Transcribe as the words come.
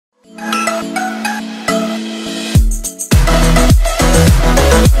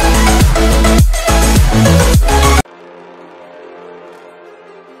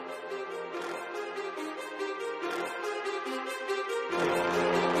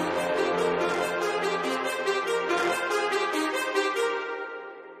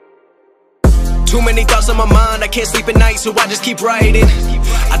Too many thoughts on my mind, I can't sleep at night, so I just keep writing.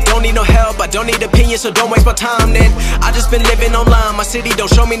 I don't need no help, I don't need opinions, so don't waste my time then. I just been living online, my city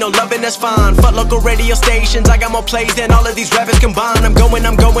don't show me no love and that's fine. Fuck local radio stations, I got more plays than all of these rappers combined. I'm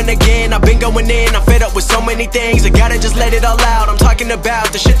going again, I've been going in, I'm fed up with so many things. I gotta just let it all out, I'm talking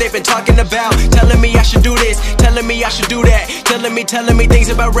about the shit they've been talking about. Telling me I should do this, telling me I should do that. Telling me things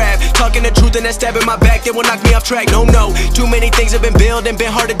about rap. Talking the truth and that stab in my back, they will knock me off track. No, too many things have been building,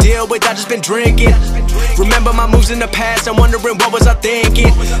 been hard to deal with, I just been drinking. Remember my moves in the past, I'm wondering what was I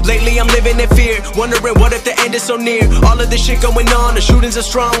thinking. Lately I'm living in fear, wondering what if the end is so near. All of this shit going on, the shootings are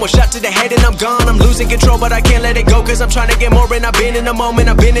strong. One shot to the head and I'm gone. I'm losing control but I can't let it go, cause I'm trying to get more. And I've been in the moment,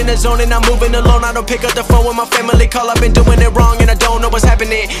 I've been in the zone, and I'm moving alone. I don't pick up the phone when my family call, I've been doing it wrong and I don't know what's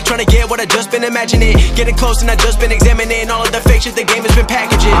happening. Trying to get what I just been imagining, getting close and I just been examining all of the fake shit the game has been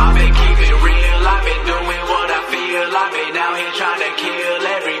packaging. I've been keeping real, I've been doing what I feel. I've been out here trying to kill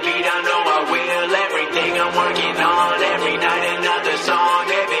every beat, I know I will. Everything I'm working on, every night another song.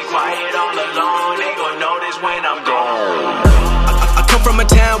 They've been quiet all along, they gon' notice when I'm gone. I come from a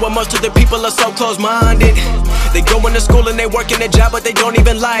town where most of the people are so close-minded. They go into school and they work in a job but they don't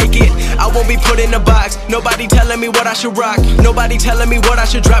even like it. I won't be put in a box, nobody telling me what I should rock. Nobody telling me what I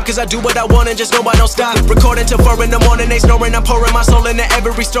should drop, cause I do what I want and just know I don't stop. Recording till 4 in the morning, they snoring. I'm pouring my soul into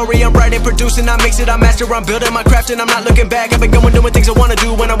every story. I'm writing, producing, I mix it, I master. I'm building my craft and I'm not looking back. I've been going doing things I wanna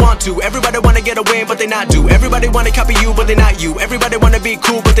do when I want to. Everybody wanna get a win but they not do. Everybody wanna copy you but they not you. Everybody wanna be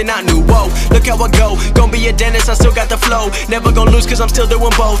cool but they not new. Whoa, look how I go, gonna be a dentist, I still got the flow. Never gonna lose cause I'm still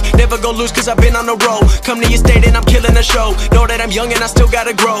doing both. Never gonna lose cause I've been on the road. Come to your state and I'm killing the show. Know that I'm young and I still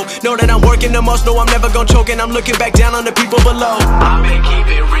gotta grow. Know that I'm working the most, know I'm never gonna choke. And I'm looking back down on the people below. I've been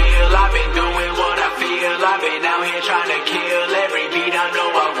keeping real, I've been doing what I feel. I've been out here trying to kill every beat, I know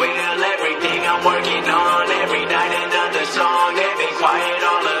I will. Everything I'm working on, every night another song. They've been quiet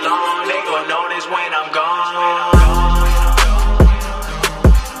all along, they gon' notice when I'm gone.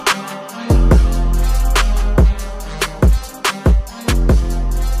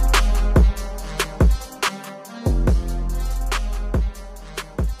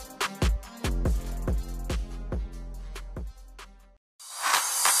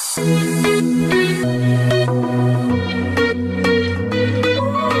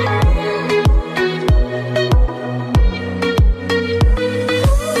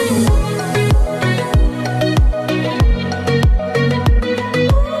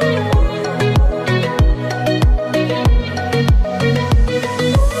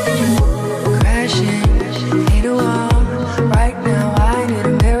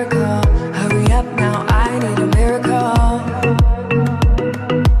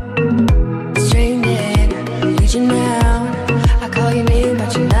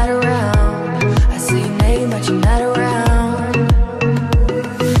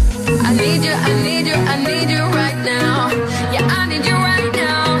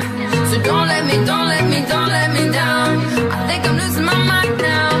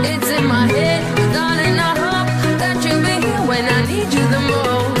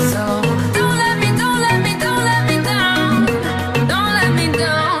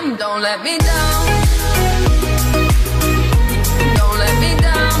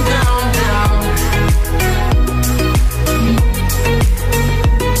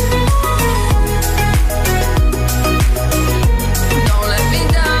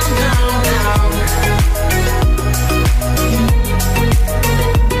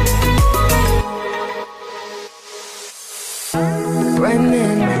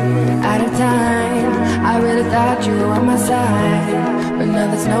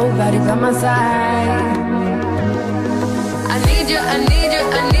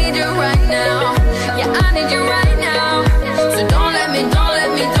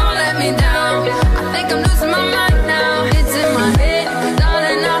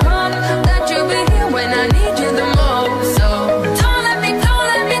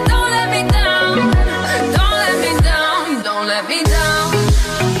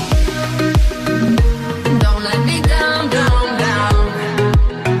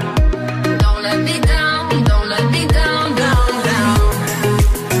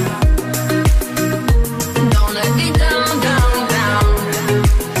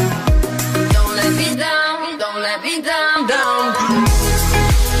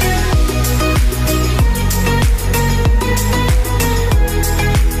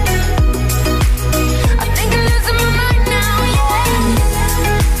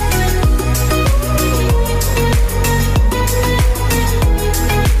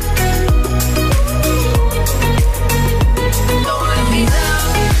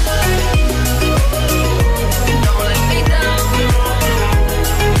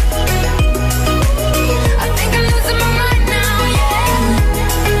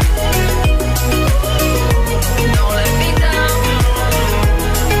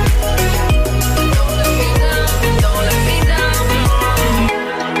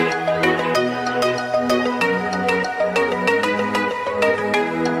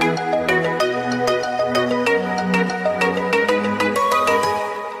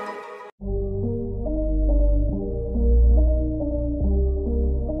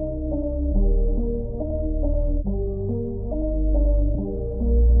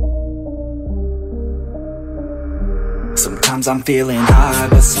 Sometimes I'm feeling high,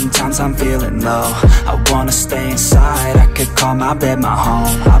 but sometimes I'm feeling low. I wanna stay inside, I could call my bed my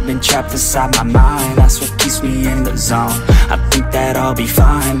home. I've been trapped inside my mind, that's what keeps me in the zone. I think that I'll be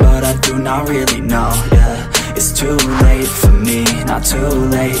fine, but I do not really know, yeah. It's too late for me, not too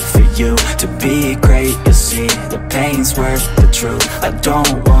late for you. To be great, you'll see, the pain's worth the truth. I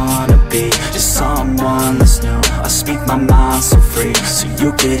don't wanna be just someone that's new. I speak my mind so free, so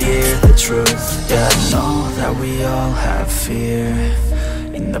you could hear the truth. Yeah, I know that we all have fear.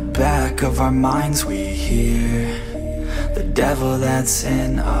 In the back of our minds we hear the devil that's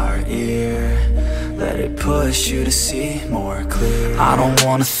in our ear. Let it push you to see more clear. I don't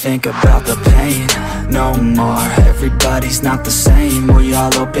wanna think about the pain no more. Everybody's not the same, we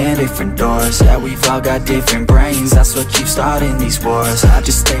all open different doors. Yeah, we've all got different brains, that's what keeps starting these wars. I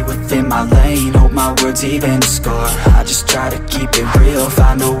just stay within my lane, hope my words even score. I just try to keep it real,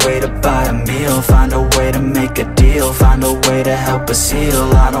 find a way to buy a meal, find a way to make a deal, find a way to help us heal.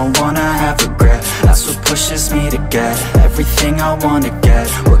 I don't wanna have regret, that's what pushes me to get everything I wanna get.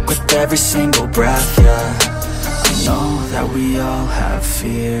 Work with every single breath, yeah. I know that we all have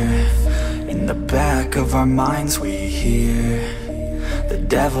fear. In the back of our minds we hear the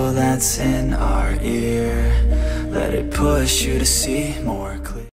devil that's in our ear. Let it push you to see more clear.